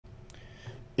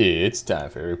It's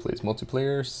time for Eric Plays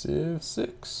Multiplayer Civ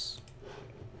 6.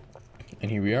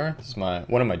 And here we are. This is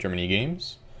one of my Germany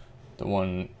games. The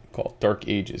one called Dark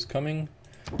Age is coming.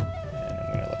 And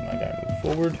I'm going to let my guy move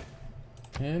forward.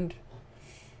 And,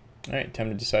 alright, time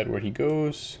to decide where he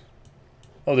goes.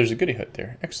 Oh, there's a goodie hut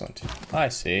there. Excellent. I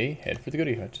say head for the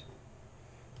goodie hut.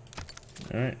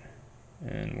 Alright.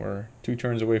 And we're 2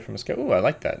 turns away from a scout. Oh, I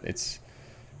like that. It's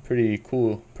pretty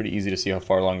cool, pretty easy to see how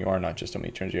far along you are, not just how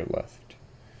many turns you have left.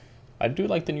 I do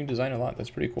like the new design a lot. That's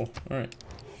pretty cool. Alright.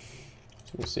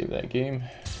 So we'll save that game.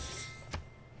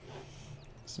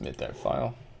 Submit that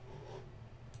file.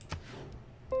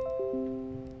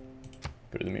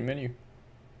 Go to the main menu.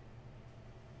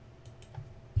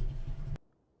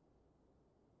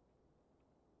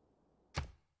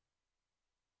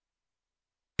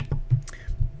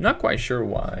 Not quite sure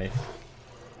why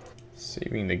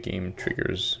saving the game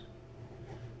triggers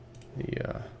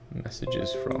the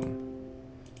messages from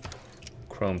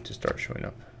Chrome to start showing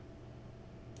up.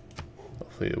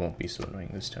 Hopefully it won't be so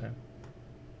annoying this time.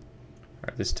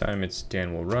 Alright, this time it's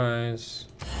Dan Will Rise.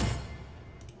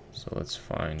 So let's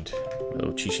find a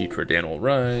little cheat sheet for Dan Will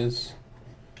Rise.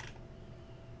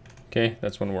 Okay,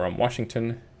 that's when we're on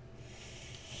Washington.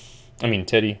 I mean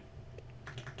Teddy.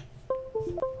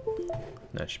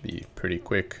 That should be pretty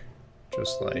quick,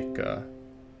 just like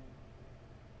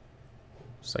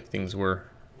things were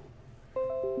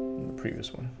in the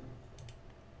previous one.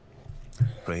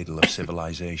 Cradle of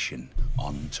civilization,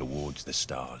 on towards the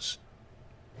stars.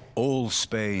 All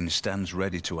Spain stands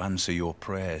ready to answer your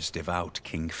prayers, devout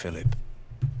King Philip.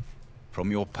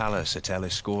 From your palace at El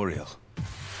Escorial.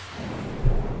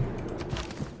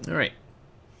 All right.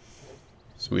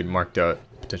 So we had marked out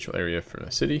potential area for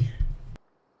the city.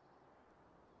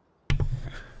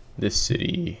 This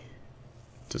city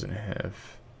doesn't have,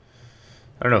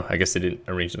 I don't know, I guess they didn't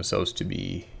arrange themselves to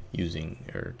be using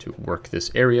or to work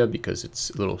this area because it's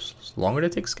a little longer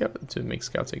to make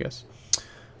scouts, I guess.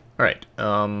 All right,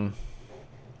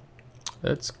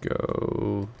 let's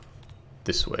go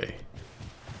this way.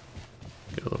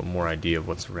 Get a little more idea of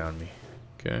what's around me.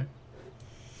 Okay.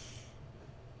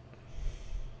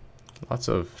 Lots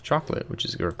of chocolate, which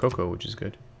is, or cocoa, which is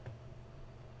good.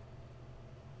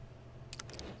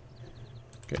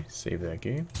 Okay, save that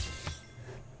game.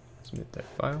 Submit that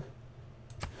file.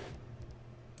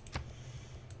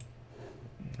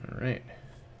 Alright.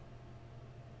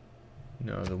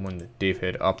 Now the one that Dave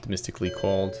had optimistically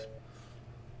called.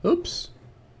 Oops.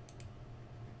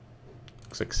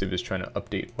 Looks like Civ is trying to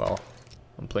update while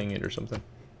I'm playing it or something.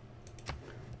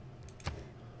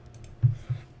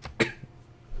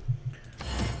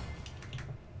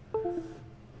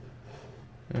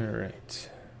 Alright.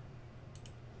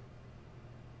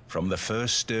 From the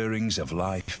first stirrings of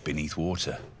life beneath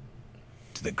water,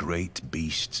 to the great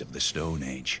beasts of the Stone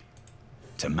Age,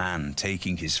 to man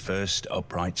taking his first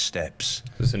upright steps,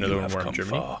 This is another you one have where I'm come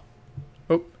Germany. far.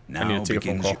 Oh, I Now need to take a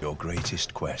phone begins call. your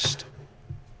greatest quest.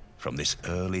 From this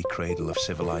early cradle of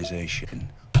civilization,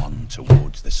 on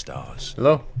towards the stars.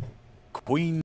 Hello? Queen